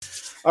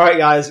All right,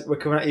 guys, we're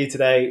coming at you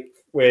today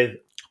with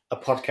a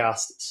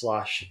podcast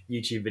 /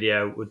 YouTube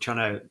video. We're trying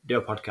to do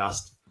a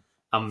podcast,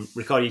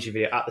 record a YouTube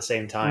video at the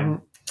same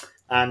time.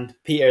 And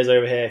Peter is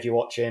over here. If you're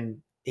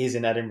watching, he's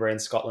in Edinburgh in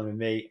Scotland with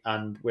me,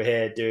 and we're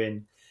here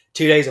doing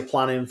 2 days of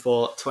planning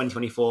for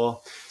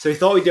 2024. So we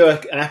thought we'd do an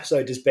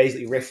episode just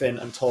basically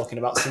riffing and talking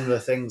about some of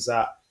the things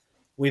that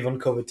we've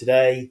uncovered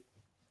today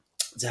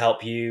to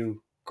help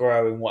you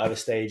grow in whatever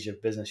stage of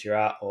business you're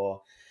at,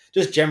 or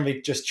just generally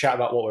just chat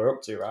about what we're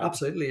up to, right?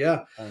 Absolutely,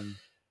 yeah.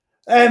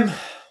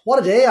 What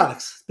a day,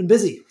 Alex. It's been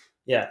busy.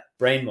 Yeah,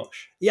 brain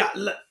mush. Yeah,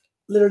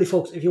 literally,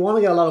 folks, if you want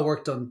to get a lot of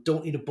work done,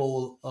 don't eat a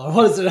bowl. Or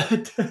what is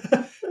it?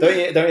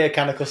 Don't eat a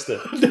can of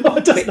custard. No,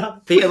 it doesn't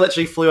happen. Peter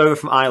literally flew over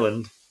from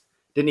Ireland,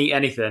 didn't eat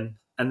anything,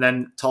 and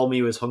then told me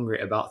he was hungry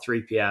at about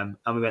 3 p.m.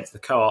 And we went to the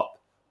Co-op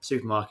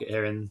supermarket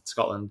here in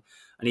Scotland,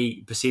 and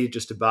he proceeded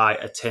just to buy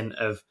a tin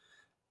of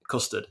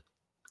custard,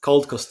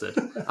 cold custard.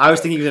 I was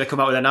thinking he was going to come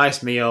out with a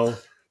nice meal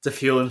to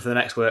fuel him for the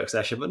next work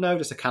session, but no,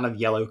 just a can of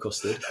yellow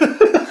custard.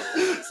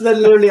 So then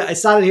literally I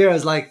sat in here, I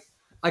was like,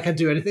 I can't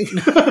do anything.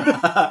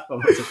 I'm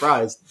not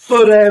surprised.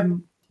 But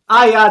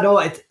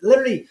it's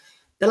literally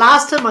the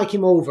last time I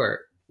came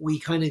over, we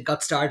kind of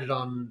got started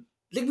on,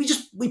 like,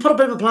 we put a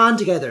bit of a plan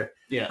together.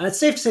 Yeah. And it's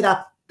safe to say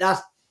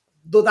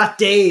that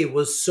day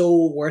was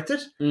so worth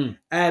it. So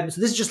this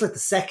is just like the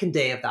second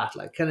day of that,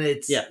 like, kind of,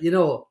 it's,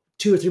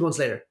 2 or 3 months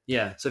later.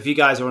 Yeah. So if you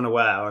guys are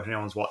unaware, or if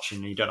anyone's watching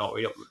and you don't know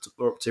what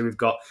we're up to, we've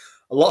got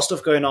a lot of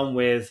stuff going on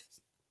with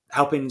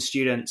helping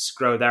students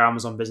grow their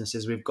Amazon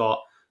businesses. We've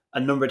got a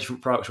number of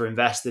different products we're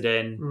invested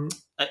in.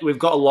 We've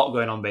got a lot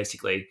going on,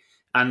 basically.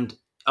 And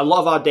a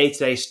lot of our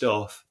day-to-day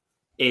stuff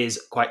is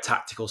quite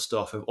tactical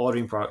stuff of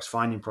ordering products,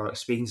 finding products,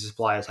 speaking to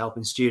suppliers,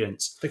 helping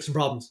students. Fixing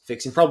problems,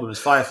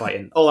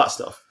 firefighting, all that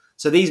stuff.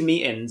 So these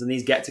meetings and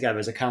these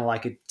get-togethers are kind of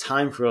like a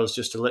time for us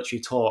just to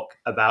literally talk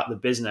about the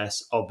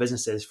business or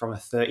businesses from a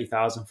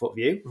 30,000-foot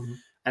view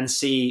and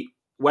see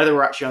whether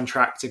we're actually on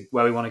track to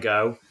where we want to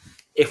go,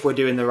 if we're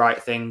doing the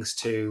right things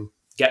to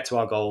get to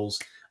our goals,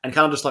 and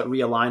kind of just like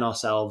realign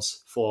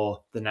ourselves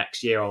for the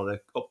next year or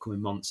the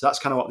upcoming months. So that's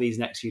kind of what these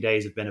next few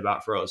days have been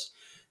about for us.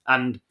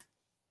 And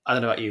I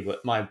don't know about you,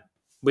 but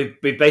we've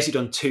basically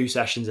done 2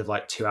 sessions of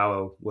like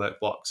 2-hour work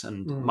blocks,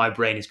 and my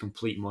brain is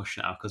complete mush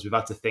now because we've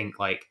had to think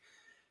like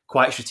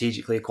quite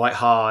strategically, quite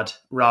hard,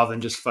 rather than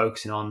just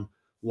focusing on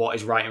what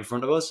is right in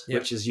front of us,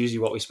 which is usually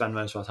what we spend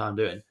most of our time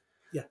doing.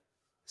 Yeah.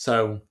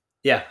 So,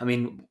 yeah, I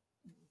mean,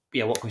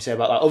 what can we say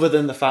about that? Other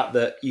than the fact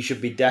that you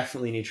should be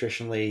definitely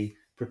nutritionally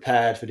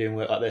prepared for doing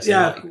work like this.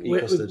 Yeah, we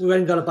went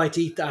and got a bite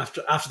to eat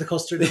after the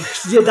custard.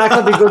 Yeah, that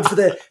could be good for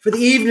the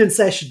evening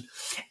session.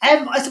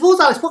 I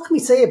suppose, Alex, what can we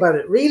say about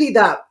it? Really,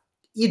 that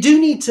you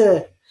do need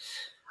to.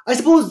 I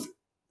suppose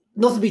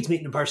nothing beats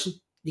meeting in person.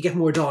 You get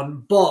more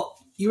done. But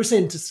you were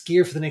saying to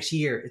gear for the next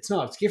year. It's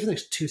not. It's gear for the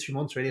next 2-3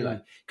 months, really.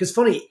 Like, because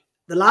funny,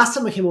 the last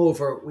time I came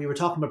over, we were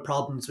talking about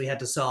problems we had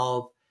to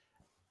solve,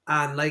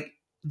 and like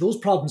those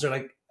problems are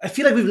like, I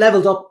feel like we've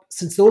leveled up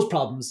since those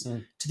problems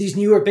to these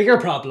newer, bigger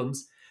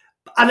problems,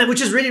 and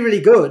which is really, really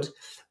good.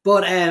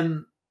 But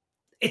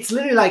it's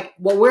literally like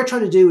what we're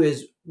trying to do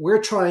is we're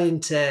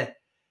doing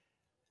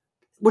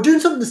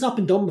something that's not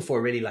been done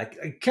before. Really,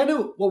 like kind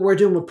of what we're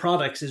doing with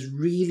products is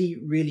really,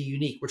 really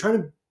unique. We're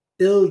trying to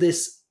build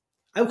this.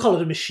 I would call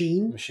it a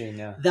machine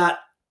that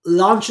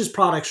launches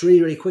products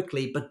really, really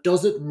quickly, but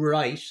does it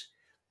right,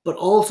 but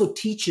also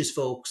teaches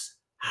folks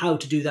how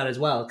to do that as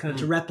well, kind of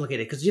to replicate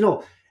it. Because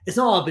it's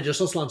not all about just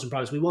us launching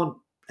products. We want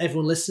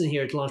everyone listening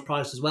here to launch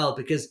products as well,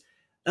 because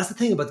that's the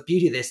thing about the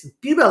beauty of this. The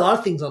beauty about a lot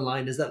of things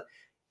online is that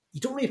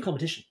you don't really have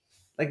competition.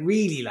 Like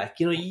really, like,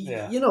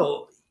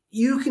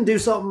 you can do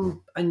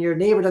something and your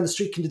neighbor down the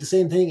street can do the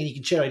same thing and you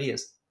can share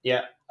ideas.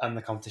 Yeah, and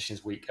the competition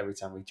is weak every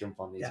time we jump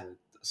on these. We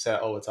say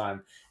it all the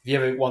time. If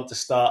you ever want to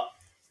start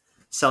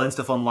selling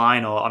stuff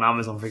online or on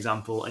Amazon, for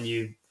example, and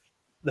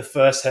the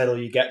first hurdle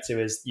you get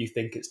to is you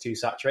think it's too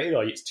saturated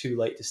or it's too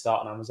late to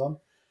start on Amazon.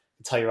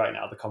 I tell you right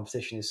now, the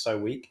competition is so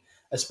weak,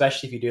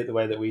 especially if you do it the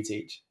way that we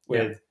teach,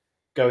 with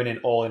going in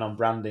all in on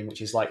branding,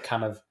 which is like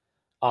kind of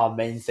our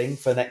main thing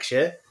for next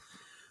year.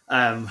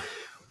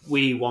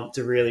 We want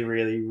to really,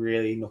 really,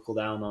 really knuckle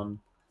down on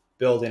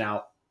building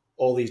out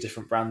all these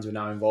different brands we're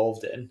now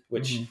involved in,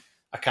 which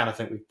I kind of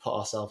think we've put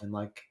ourselves in,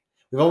 like,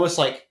 we've almost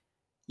like,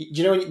 do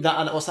you know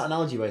that, what's that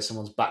analogy where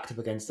someone's backed up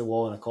against the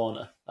wall in a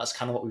corner? That's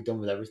kind of what we've done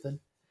with everything.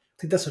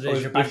 I think that's what it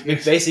is.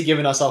 We've basically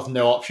given ourselves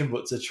no option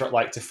but to try,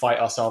 like, to fight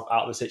ourselves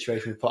out of the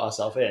situation we put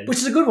ourselves in. Which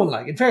is a good one,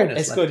 like, in fairness.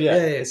 It's good, yeah.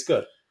 It's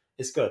good.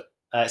 It's good.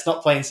 It's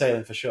not plain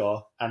sailing for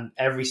sure. And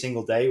every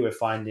single day we're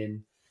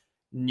finding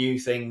new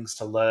things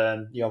to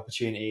learn, new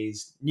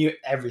opportunities, new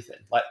everything.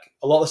 Like,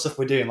 a lot of the stuff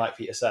we're doing, like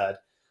Peter said,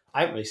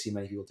 I haven't really seen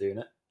many people doing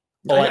it.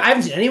 No, I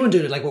haven't seen anyone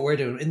doing it like what we're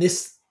doing in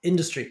this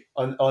industry.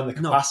 On the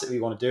capacity we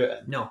want to do it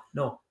in.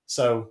 No.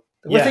 So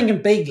we're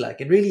thinking big,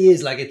 like, it really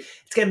is, like, it's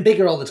getting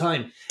bigger all the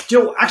time. Do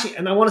you know, actually,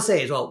 and I want to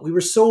say as well,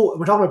 we're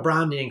talking about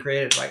branding and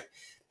creative, right?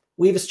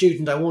 We have a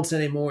student, I won't say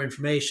any more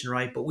information,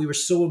 right? But we were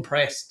so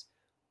impressed.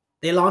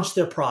 They launched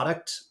their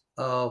product,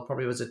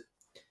 probably was it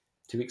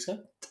 2 weeks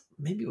ago?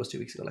 maybe it was 2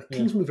 weeks ago. Like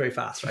things move very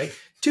fast, right?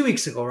 2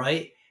 weeks ago,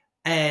 right?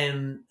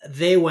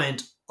 They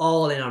went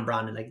all in on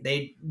branding. Like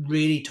they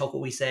really took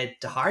what we said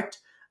to heart,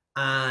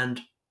 and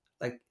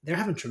like they're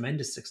having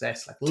tremendous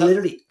success. Like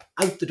literally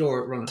out the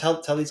door running.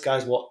 Tell these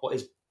guys what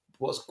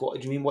do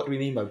you mean? What do we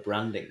mean by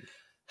branding?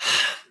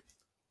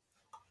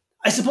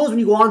 I suppose when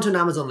you go onto an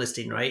Amazon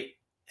listing, right?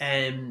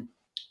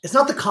 It's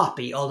not the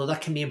copy, although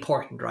that can be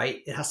important,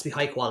 right? It has to be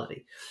high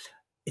quality.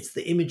 It's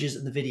the images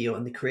and the video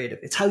and the creative.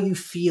 It's how you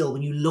feel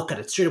when you look at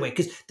it straight away.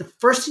 Because the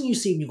first thing you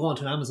see when you go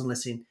onto an Amazon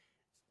listing,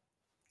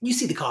 you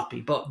see the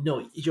copy, but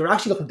no, you're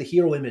actually looking at the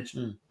hero image.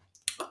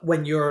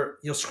 When you're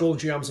scrolling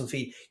through your Amazon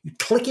feed, you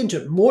click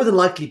into it more than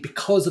likely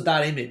because of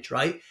that image,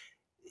 right?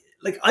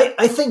 Like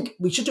I think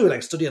we should do like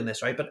a study on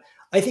this, right? But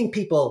I think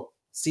people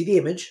see the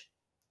image,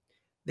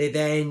 they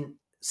then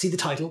see the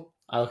title.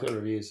 I look at the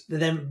reviews. They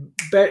then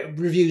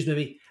reviews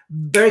maybe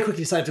very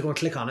quickly decide to go and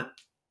click on it.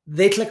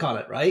 They click on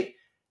it, right?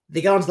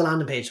 They get onto the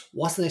landing page.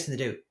 What's the next thing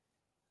they do?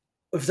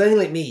 If it's anything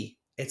like me,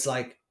 it's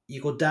like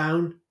you go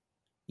down,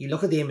 you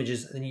look at the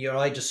images, and then your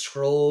eye just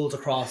scrolls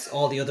across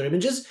all the other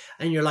images,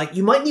 and you're like,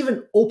 you mightn't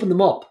even open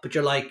them up, but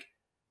you're like,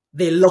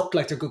 they look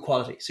like they're good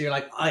quality. So you're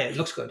like, oh yeah, it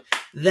looks good.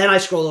 Then I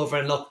scroll over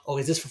and look, oh,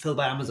 is this fulfilled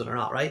by Amazon or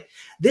not, right?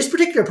 This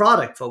particular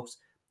product, folks,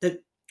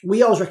 that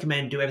we always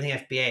recommend do everything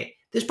FBA.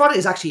 This product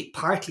is actually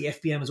partly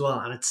FBM as well,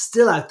 and it's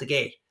still out the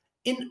gate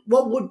in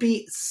what would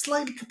be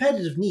slightly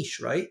competitive niche,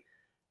 right?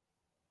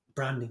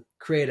 Branding,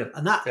 creative,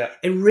 and that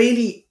it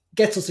really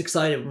gets us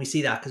excited when we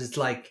see that, because it's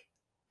like,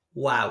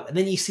 wow. And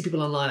then you see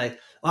people online like,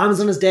 oh,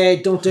 Amazon is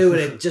dead, don't do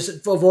it,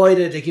 just avoid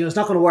it, like, it's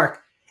not going to work.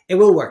 It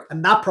will work,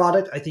 and that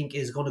product I think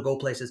is going to go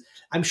places.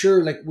 I'm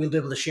sure like we'll be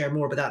able to share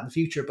more about that in the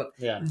future, but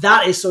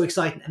that is so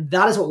exciting, and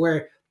that is what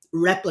we're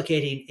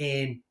replicating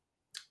in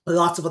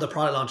lots of other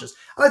product launches.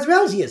 And the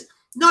reality is,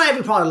 not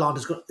every product launch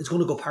is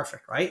going to go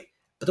perfect, right?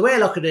 But the way I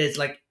look at it is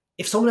like,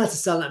 if someone else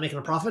is selling it and making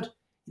a profit,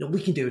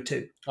 we can do it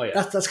too. Oh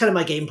yeah, that's kind of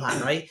my game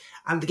plan, right?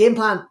 And the game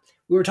plan,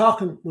 we were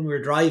talking when we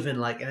were driving,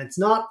 like, and it's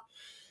not.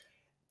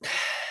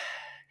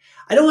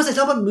 I don't want to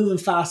say it's not about moving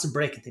fast and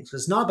breaking things,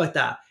 because it's not about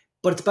that,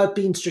 but it's about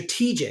being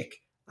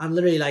strategic and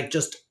literally like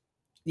just,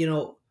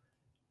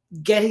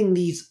 getting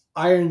these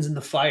irons in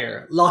the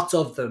fire, lots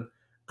of them,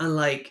 and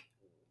like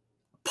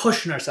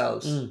pushing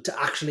ourselves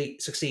to actually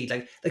succeed.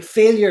 Like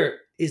failure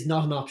is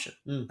not an option.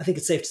 I think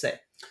it's safe to say.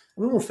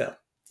 We won't fail.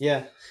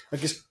 Yeah. I'll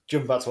just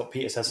jump back to what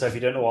Peter said. So if you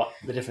don't know what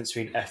the difference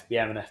between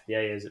FBM and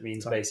FBA is, it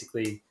means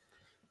basically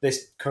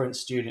this current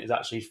student is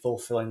actually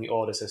fulfilling the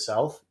orders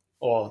herself,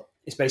 or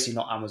it's basically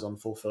not Amazon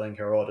fulfilling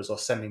her orders or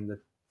sending the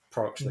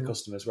product to the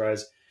customers.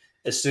 Whereas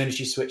as soon as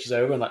she switches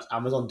over and lets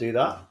Amazon do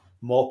that,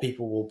 more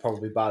people will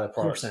probably buy the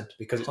product 100%.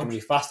 because it's going to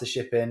be faster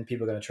shipping.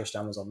 People are going to trust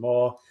Amazon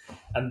more,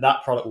 and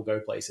that product will go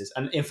places.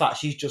 And in fact,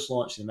 she's just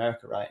launched in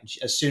America, right? And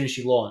as soon as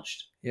she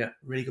launched,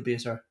 really good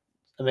BSR,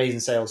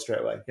 amazing sales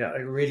straight away. Yeah,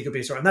 like really good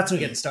BSR, and that's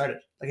only getting started.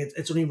 Like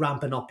it's only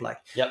ramping up. Like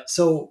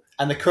So,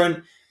 and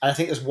I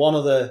think there's one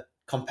other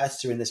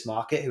competitor in this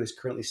market who is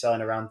currently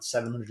selling around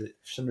 700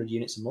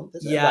 units a month.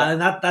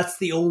 And that's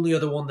the only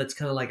other one that's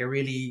kind of like a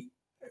really.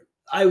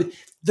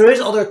 There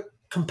is other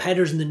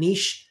competitors in the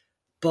niche,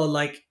 but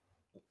like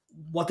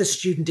what the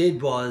student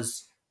did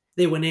was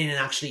they went in and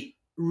actually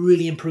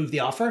really improved the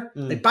offer.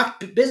 Like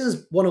back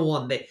business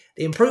 101, they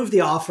improved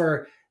the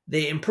offer,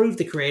 they improved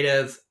the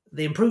creative,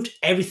 they improved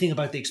everything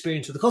about the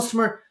experience with the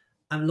customer,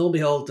 and lo and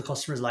behold, the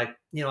customer's like,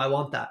 I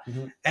want that.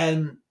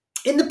 In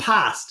the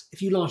past,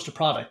 if you launched a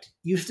product,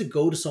 you used to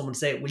go to someone and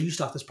say, will you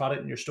stock this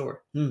product in your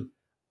store?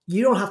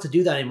 You don't have to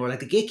do that anymore. Like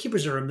the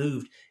gatekeepers are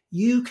removed.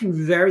 You can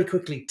very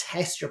quickly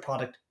test your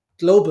product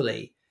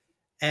globally,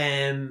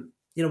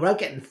 without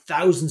getting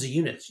thousands of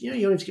units.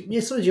 Sometimes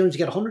you only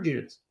get 100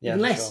 units, even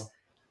less. Sure.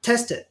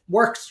 Test it.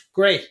 Works.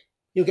 Great.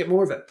 You'll get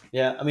more of it.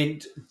 Yeah, I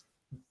mean,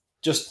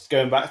 just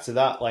going back to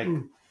that, like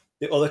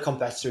the other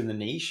competitor in the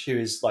niche, who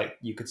is like,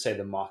 you could say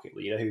the market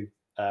leader, who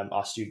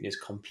our student is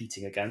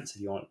competing against,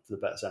 if you want, for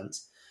the better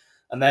sense.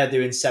 And they're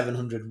doing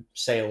 700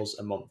 sales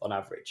a month on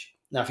average.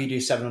 Now, if you do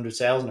 700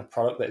 sales on a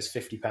product that is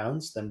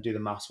 £50, then do the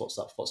maths. What's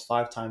that? What's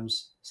 5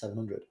 times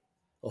 700?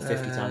 Or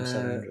 50 times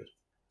 700?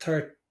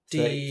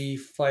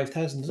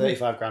 35,000.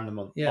 35 grand a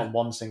month on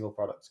one single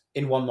product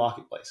in one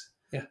marketplace.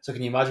 Yeah. So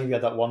can you imagine if you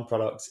had that one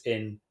product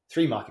in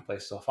 3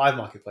 marketplaces or 5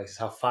 marketplaces,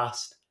 how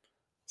fast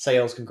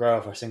sales can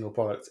grow for a single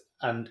product?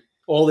 And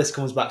all this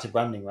comes back to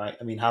branding, right?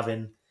 I mean,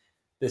 having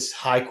this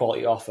high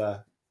quality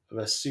offer of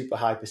a super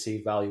high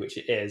perceived value, which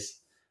it is.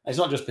 It's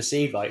not just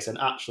perceived value, it's an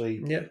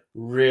actually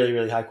really,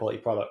 really high quality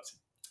product.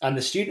 And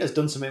the student has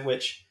done something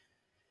which,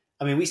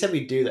 I mean, we said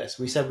we'd do this.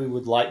 We said we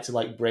would like to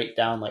like break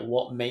down like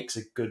what makes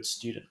a good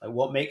student, like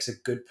what makes a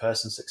good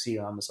person succeed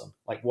on Amazon,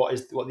 like what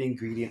are the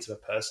ingredients of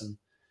a person.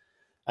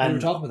 And we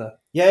were talking about that.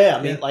 Yeah.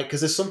 I mean, like,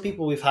 because there's some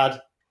people we've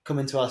had come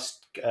into our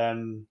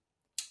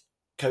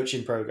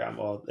coaching program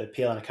or the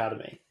PLN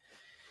Academy,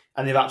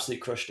 and they've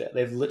absolutely crushed it.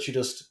 They've literally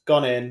just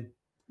gone in.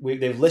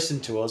 They've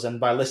listened to us, and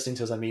by listening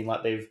to us, I mean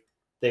like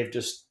they've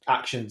just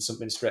actioned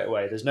something straight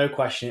away. There's no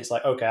question. It's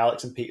like, okay,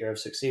 Alex and Peter have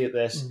succeeded at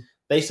this.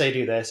 they say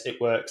do this,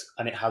 it works,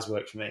 and it has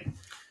worked for me.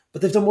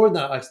 But they've done more than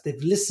that. Like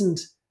they've listened,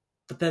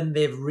 but then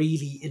they've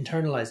really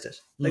internalized it.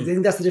 Like I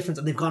think that's the difference.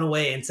 And they've gone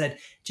away and said,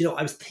 do you know,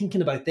 I was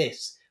thinking about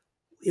this.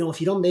 You know, if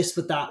you done this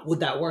with that, would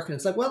that work? And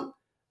it's like, well,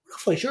 we're not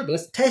fully sure, but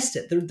let's test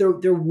it.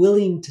 They're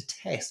willing to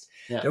test.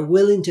 Yeah. They're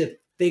willing to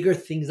figure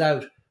things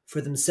out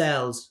for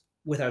themselves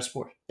with our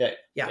sport.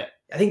 Yeah.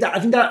 I think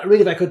that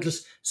really, if I could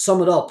just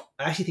sum it up,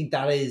 I actually think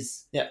that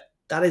is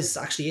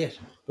actually it.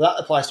 But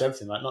that applies to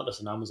everything, like not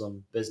just an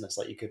Amazon business.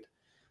 Like you could,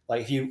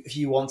 like if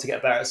you want to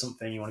get better at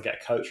something, you want to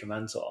get a coach or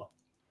mentor,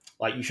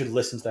 like you should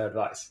listen to their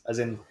advice. As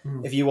in,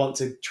 if you want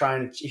to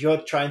if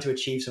you're trying to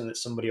achieve something that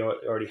somebody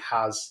already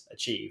has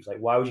achieved, like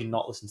why would you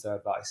not listen to their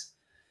advice?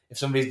 If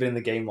somebody's been in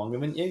the game longer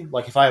than you,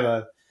 like if I'm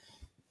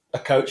a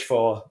coach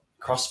for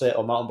CrossFit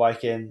or mountain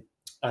biking,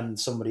 and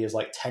somebody is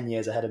like 10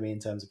 years ahead of me in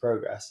terms of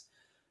progress,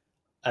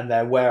 and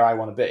they're where I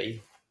want to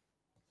be,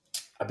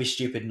 I'd be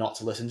stupid not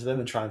to listen to them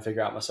and try and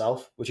figure out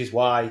myself, which is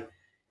why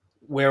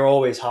we're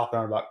always harping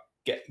on about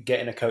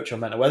getting a coach or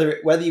mentor.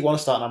 Whether you want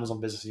to start an Amazon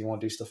business and you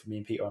want to do stuff with me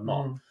and Peter or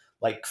not,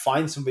 like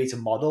find somebody to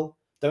model.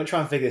 Don't try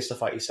and figure this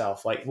stuff out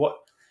yourself.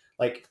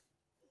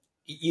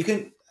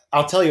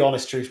 I'll tell you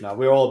honest truth now.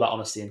 We're all about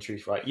honesty and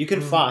truth, right? You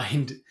can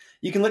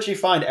literally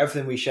find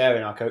everything we share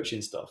in our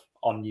coaching stuff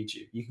on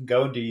YouTube. You can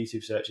go and do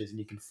YouTube searches and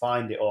you can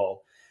find it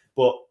all.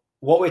 But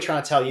what we're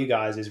trying to tell you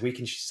guys is we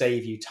can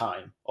save you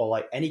time, or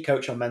like any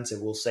coach or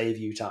mentor will save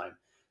you time.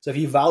 So if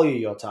you value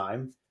your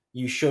time,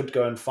 you should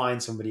go and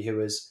find somebody who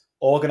has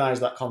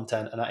organized that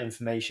content and that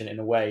information in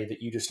a way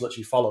that you just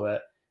literally follow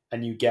it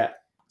and you get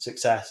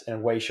success in a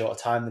way shorter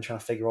time than trying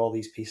to figure all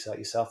these pieces out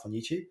yourself on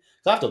YouTube.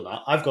 So I've done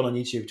that. I've gone on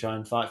YouTube to try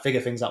and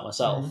figure things out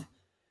myself.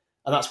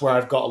 And that's where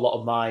I've got a lot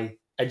of my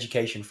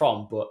education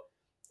from. But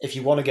if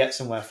you want to get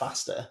somewhere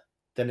faster,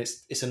 then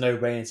it's a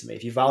no-brainer to me.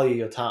 If you value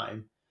your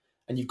time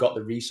and you've got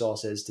the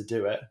resources to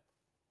do it,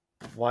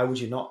 why would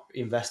you not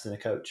invest in a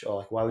coach? Or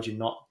like, why would you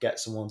not get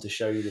someone to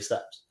show you the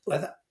steps?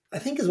 Well, I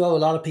think as well, a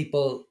lot of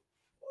people,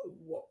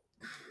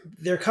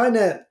 they're kind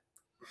of,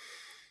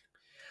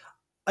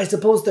 I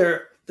suppose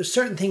there's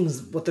certain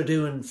things what they're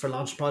doing for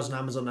launch projects on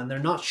Amazon, and they're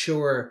not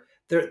sure.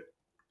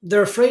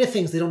 They're afraid of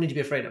things they don't need to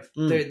be afraid of.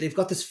 They've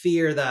got this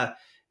fear that,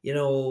 you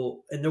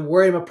know, and they're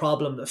worrying about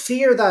problems. A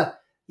fear that,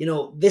 you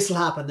know, this will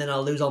happen, then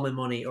I'll lose all my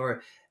money.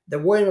 Or they're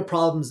worrying about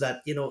problems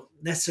that, you know,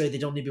 necessarily they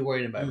don't need to be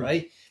worrying about,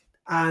 right?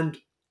 And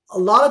a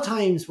lot of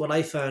times what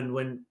I found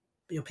when,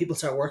 you know, people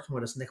start working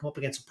with us and they come up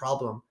against a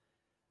problem,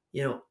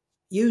 you know,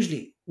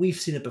 usually we've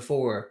seen it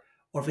before,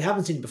 or if we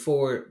haven't seen it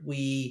before,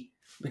 we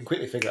can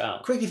quickly figure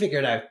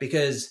it out.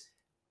 Because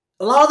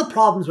a lot of the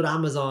problems with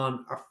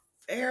Amazon are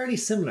fairly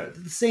similar.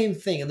 They're the same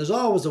thing, and there's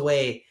always a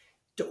way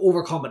to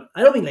overcome it.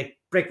 I don't mean like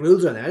break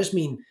rules or anything. I just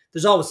mean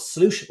there's always a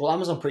solution. Well,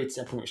 Amazon pretty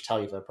much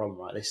tell you the problem,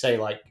 right? They say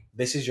like,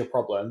 this is your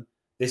problem,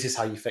 this is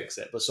how you fix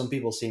it. But some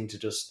people seem to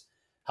just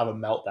have a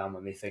meltdown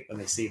when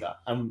they see that.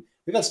 And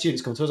we've had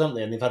students come to us, haven't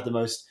they? And they've had the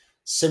most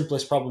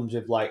simplest problems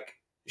with like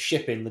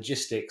shipping,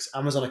 logistics,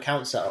 Amazon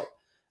account setup.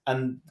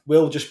 And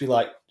we'll just be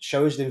like,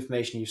 show us the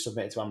information you've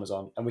submitted to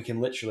Amazon, and we can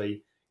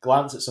literally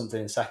glance at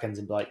something in seconds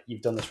and be like,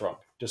 you've done this wrong.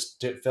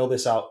 Just fill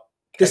this out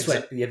this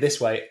way. Yeah,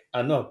 this way.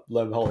 And no,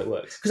 lo and behold, it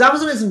works. Because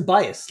Amazon isn't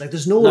biased. Like,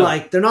 there's no,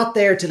 like, they're not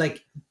there to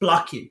like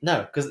block you.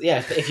 No, because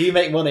if you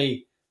make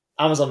money,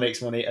 Amazon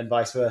makes money, and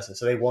vice versa.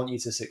 So they want you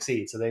to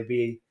succeed. So they're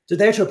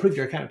there to approve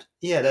your account.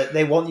 Yeah,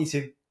 they want you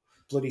to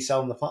bloody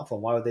sell on the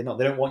platform. Why would they not?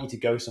 They don't want you to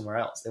go somewhere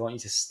else. They want you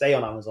to stay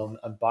on Amazon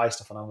and buy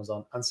stuff on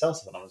Amazon and sell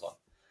stuff on Amazon.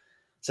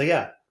 So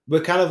yeah,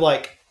 we're kind of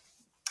like,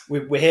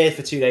 we're here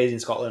for 2 days in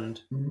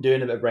Scotland,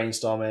 doing a bit of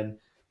brainstorming,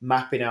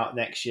 mapping out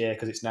next year,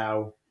 because it's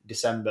now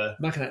December.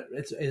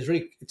 It's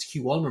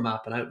Q1 we're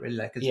mapping out, really.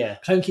 Like,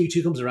 time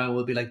Q2 comes around,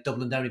 we'll be like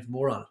doubling down even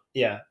more on it.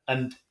 Yeah,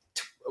 and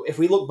if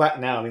we look back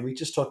now, I mean, we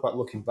just talk about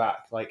looking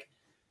back. Like,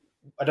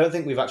 I don't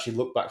think we've actually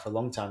looked back for a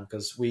long time,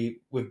 because we've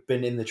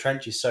been in the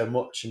trenches so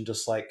much and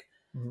just like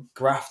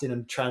grafting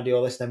and trying to do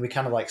all this. Then we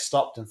kind of like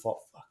stopped and thought,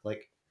 fuck,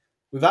 like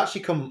we've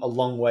actually come a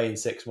long way in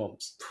 6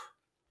 months.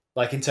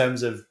 Like in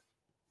terms of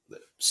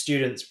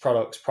students,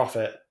 products,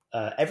 profit,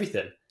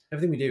 everything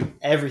we do,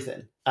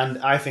 everything. And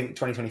I think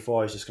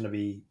 2024 is just going to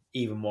be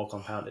even more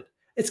compounded.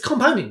 It's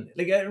compounding.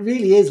 Like, it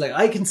really is. Like,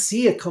 I can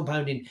see it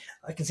compounding.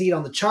 I can see it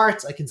on the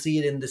charts. I can see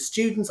it in the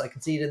students. I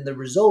can see it in the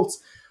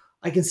results.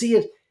 I can see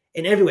it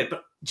in every way.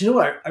 But do you know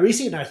what? I really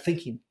see it in our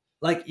thinking.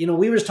 Like, you know,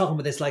 we were just talking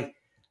about this, like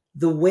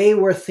the way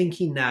we're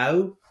thinking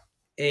now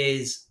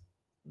is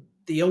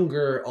the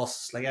younger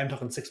us, like I'm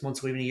talking 6 months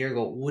ago, even a year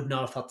ago, would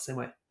not have thought the same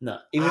way. No.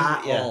 Even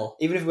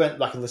if we went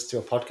back and listened to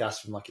a podcast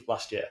from like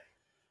last year,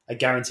 I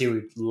guarantee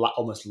we'd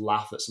almost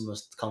laugh at some of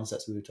the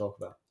concepts we would talk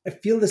about. I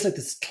feel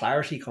this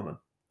clarity coming.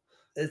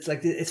 It's like,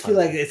 it's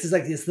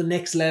the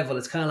next level.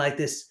 It's kind of like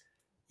this,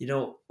 you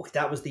know,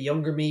 that was the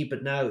younger me,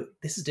 but now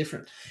this is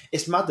different.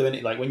 It's mad though, isn't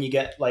it? Like when you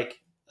get like,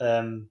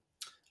 I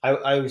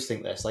always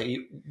think this, like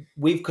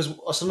because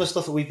some of the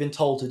stuff that we've been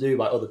told to do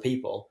by other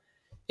people,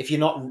 if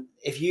you're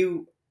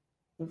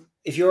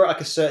at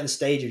like a certain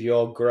stage of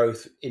your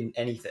growth in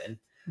anything,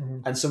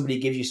 and somebody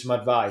gives you some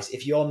advice,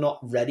 if you're not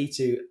ready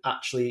to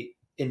actually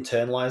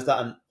internalize that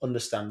and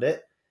understand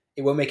it,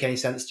 it won't make any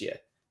sense to you.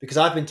 Because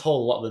I've been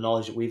told a lot of the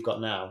knowledge that we've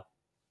got now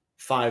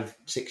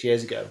 5-6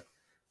 years ago,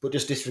 but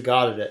just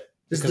disregarded it.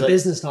 This is the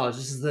business knowledge.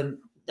 This is the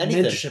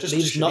mentorship,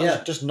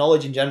 leadership, just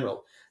knowledge in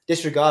general.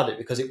 Disregard it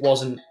because it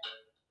wasn't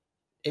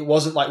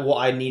like what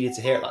I needed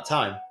to hear at that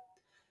time.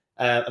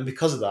 And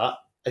because of that,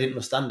 I didn't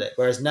understand it.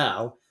 Whereas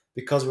now,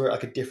 because we're at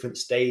like a different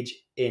stage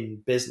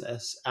in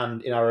business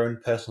and in our own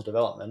personal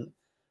development,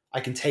 I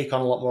can take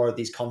on a lot more of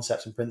these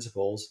concepts and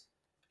principles,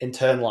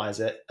 internalize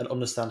it, and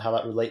understand how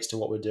that relates to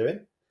what we're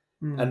doing.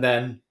 And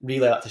then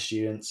relay that to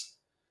students,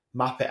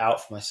 map it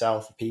out for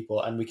myself, for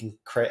people, and we can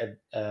create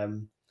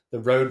the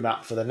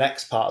roadmap for the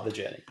next part of the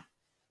journey.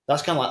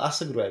 That's kind of like, that's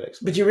a good way of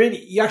explaining. But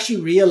you actually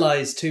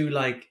realize too,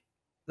 like,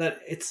 that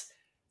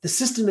the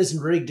system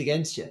isn't rigged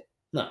against you.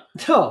 No.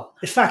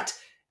 In fact,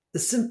 the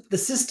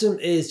system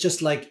is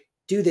just like,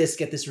 do this,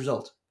 get this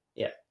result.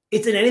 Yeah.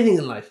 It's in anything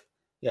in life.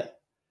 Yeah.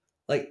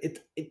 Like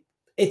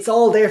it's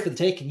all there for the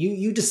taking.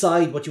 You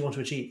decide what you want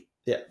to achieve.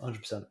 Yeah,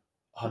 100%.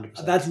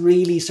 100%. That's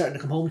really starting to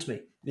come home to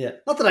me. Yeah.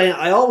 Not that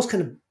I always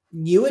kind of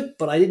knew it,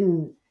 but I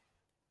didn't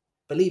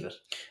believe it.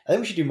 I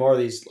think we should do more of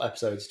these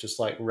episodes, just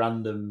like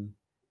random,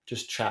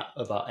 just chat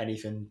about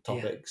anything,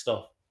 topic,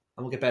 stuff.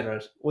 And we'll get better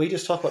at it. Well, you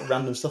just talk about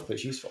random stuff, but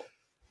it's useful.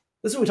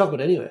 That's what we talk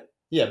about anyway.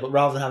 Yeah, but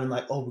rather than having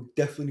like, oh, we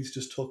definitely need to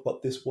just talk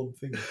about this one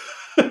thing.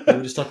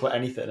 We just talk about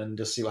anything and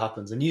just see what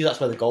happens. And usually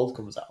that's where the gold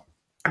comes out.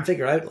 And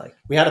figure out, like.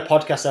 We had a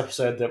podcast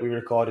episode that we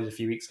recorded a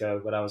few weeks ago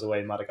when I was away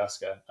in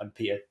Madagascar, and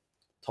Peter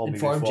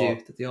informed me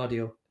that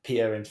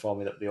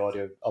the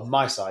audio on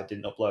my side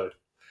didn't upload.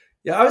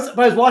 Yeah, I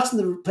was watching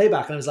the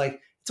playback and I was like,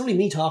 it's only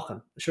me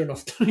talking. Sure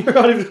enough, you're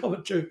not even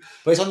coming through.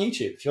 But it's on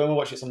YouTube. If you want to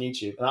watch it, it's on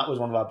YouTube. And that was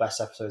one of our best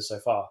episodes so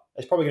far.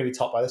 It's probably going to be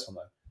topped by this one,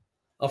 though.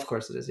 Of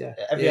course it is, yeah.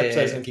 Every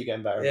episode's going to keep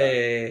getting better.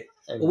 Yeah.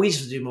 Well, we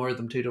just do more of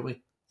them too, don't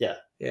we? Yeah.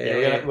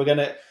 We're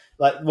gonna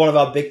like, one of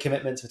our big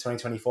commitments for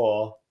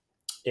 2024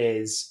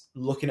 is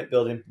looking at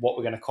building what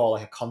we're going to call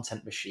like a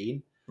content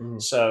machine.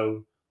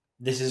 So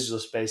this is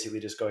just basically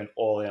just going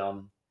all in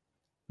on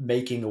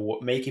making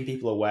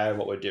people aware of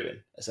what we're doing,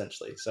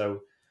 essentially.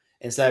 So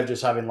instead of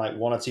just having like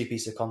one or two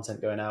pieces of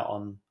content going out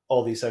on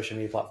all these social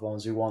media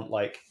platforms, we want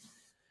like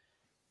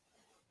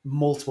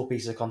multiple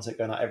pieces of content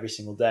going out every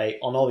single day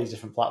on all these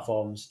different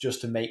platforms, just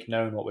to make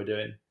known what we're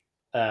doing,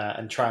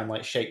 and try and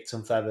like shake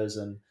some feathers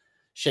and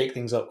shake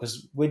things up,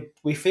 because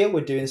we feel we're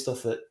doing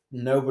stuff that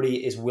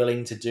nobody is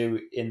willing to do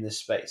in this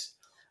space.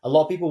 A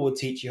lot of people will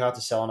teach you how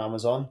to sell on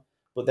Amazon,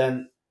 but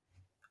then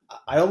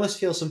I almost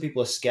feel some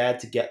people are scared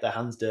to get their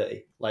hands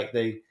dirty. Like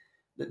they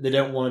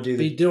don't want to do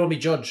they don't want to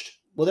be judged.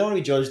 Well, they don't want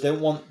to be judged. They don't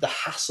want the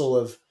hassle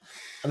of,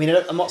 I mean,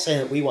 I'm not saying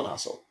that we want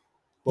hassle,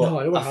 but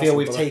no, I feel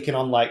we've taken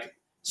on like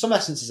some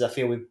essences. I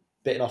feel we've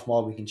bitten off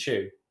more than we can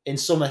chew in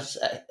some,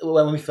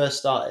 when we first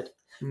started,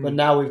 but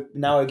now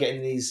we're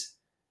getting these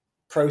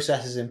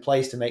processes in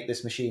place to make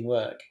this machine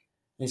work.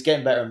 And it's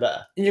getting better and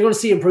better. And you're going to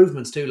see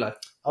improvements too, like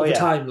over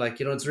time. Like,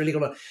 you know, it's really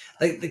going to,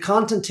 like, the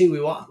content too.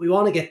 We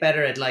want to get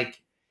better at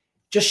like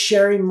just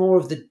sharing more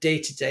of the day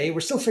to day.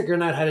 We're still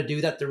figuring out how to do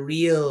that, the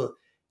real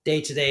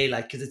day to day,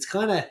 like, because it's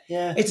kind of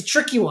it's a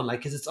tricky one, like,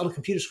 because it's on a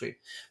computer screen.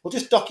 Well,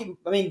 just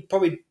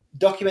probably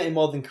documenting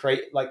more than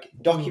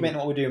documenting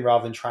what we're doing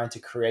rather than trying to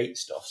create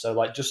stuff. So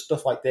like just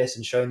stuff like this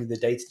and showing you the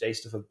day to day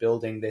stuff of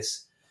building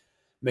this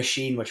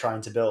machine we're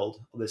trying to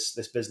build,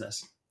 this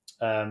business,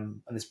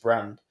 and this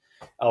brand,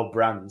 our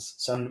brands.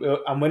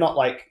 So, and we're not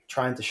like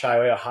trying to shy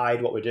away or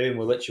hide what we're doing.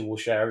 We'll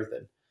share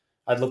everything.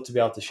 I'd love to be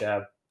able to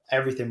share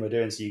everything we're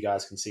doing so you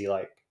guys can see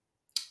like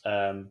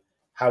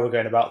how we're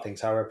going about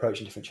things, how we're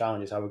approaching different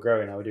challenges, how we're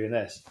growing, how we're doing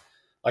this.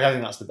 Like, I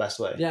think that's the best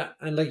way. Yeah,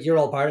 and like you're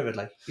all part of it.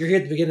 Like, you're here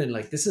at the beginning.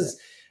 Like, this is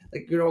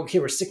like, you're okay.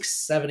 We're 6,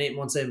 7, 8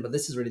 months in, but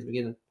this is really the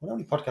beginning. How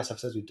many podcast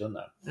episodes we've done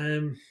now? I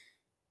think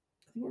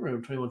we're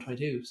around 21,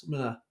 22, something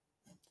like that.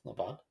 Not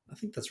bad. I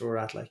think that's where we're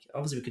at. Like,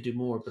 obviously we could do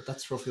more, but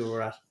that's roughly where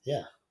we're at.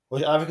 Yeah.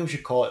 Well, I reckon we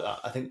should call it that.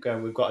 I think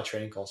we've got a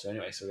training course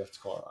anyway, so we have to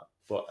call it that.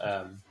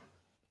 But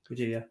we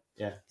do, yeah.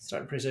 Yeah.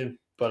 Starting pretty soon.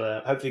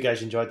 But hopefully you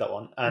guys enjoyed that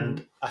one.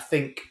 And I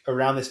think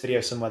around this video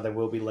somewhere there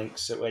will be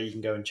links where you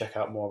can go and check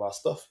out more of our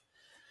stuff.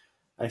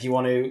 And if you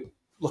want to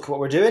look at what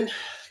we're doing,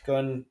 go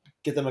and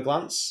give them a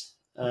glance.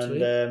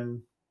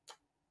 And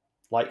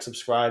like,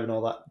 subscribe, and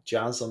all that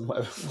jazz on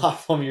whatever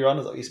platform you're on.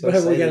 Is that what you're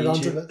supposed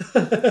to say?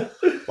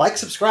 YouTuber? Like,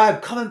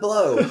 subscribe, comment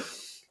below.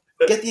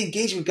 Get the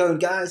engagement going,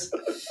 guys.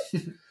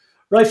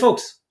 Right,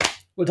 folks.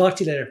 We'll talk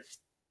to you later.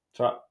 That's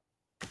right.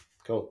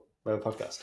 Cool. We have a podcast.